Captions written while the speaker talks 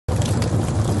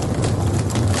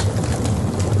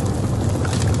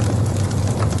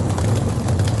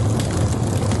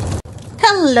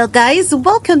Hello guys,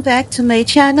 welcome back to my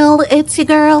channel. It's your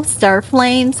girl, Star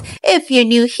Flames. If you're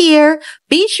new here,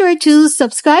 be sure to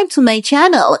subscribe to my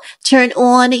channel, turn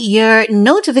on your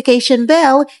notification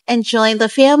bell, and join the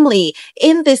family.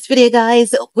 In this video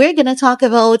guys, we're gonna talk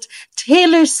about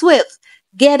Taylor Swift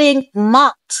getting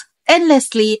mocked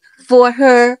endlessly for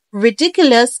her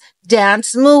ridiculous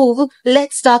dance move.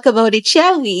 Let's talk about it,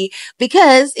 shall we?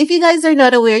 Because if you guys are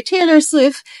not aware, Taylor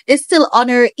Swift is still on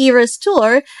her Eras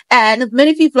tour, and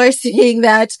many people are saying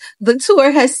that the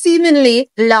tour has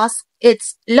seemingly lost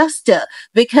its luster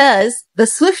because the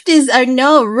Swifties are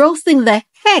now roasting the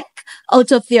heck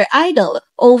out of their idol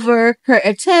over her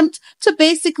attempt to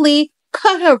basically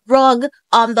cut her rug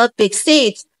on the big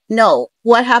stage. No,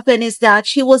 what happened is that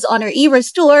she was on her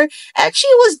Eras tour and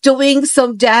she was doing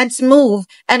some dance move.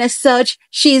 And as such,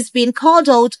 she's been called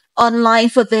out online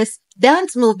for this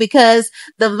dance move because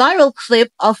the viral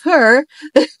clip of her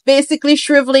basically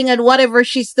shriveling and whatever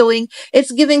she's doing,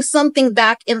 it's giving something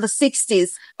back in the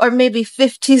 60s or maybe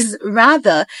 50s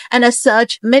rather. And as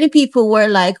such, many people were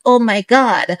like, oh my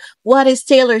God, what is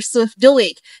Taylor Swift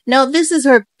doing? Now, this is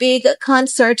her big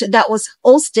concert that was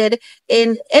hosted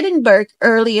in Edinburgh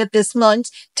earlier this month.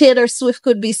 Taylor Swift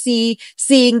could be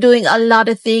seeing doing a lot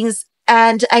of things.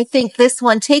 And I think this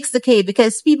one takes the cake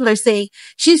because people are saying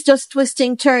she's just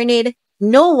twisting, turning.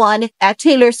 No one at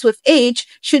Taylor Swift's age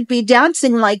should be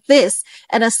dancing like this.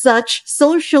 And as such,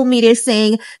 social media is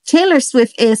saying Taylor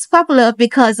Swift is popular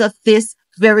because of this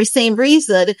very same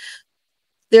reason.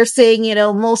 They're saying,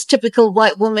 most typical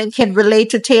white women can relate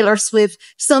to Taylor Swift.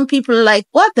 Some people are like,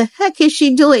 what the heck is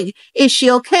she doing? Is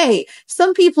she okay?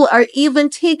 Some people are even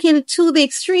taking it to the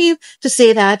extreme to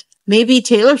say that maybe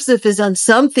Taylor Swift is on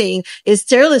something. Is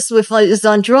Taylor Swift is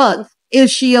on drugs? Is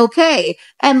she okay?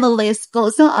 And the list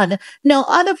goes on. Now,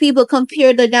 other people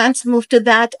compare the dance move to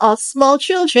that of small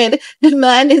children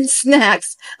demanding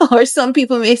snacks. Or some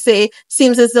people may say,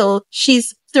 seems as though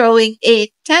she's throwing a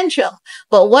tantrum.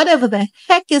 But whatever the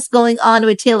heck is going on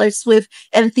with Taylor Swift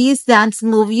and these dance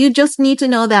moves, you just need to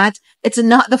know that it's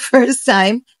not the first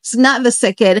time. It's not the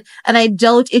second. And I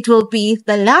doubt it will be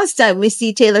the last time we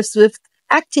see Taylor Swift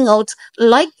acting out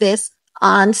like this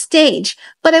on stage.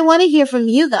 But I want to hear from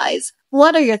you guys.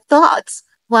 What are your thoughts?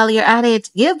 While you're at it,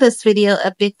 give this video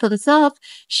a big thumbs up,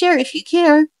 share if you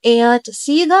care, and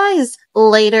see you guys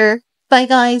later. Bye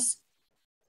guys.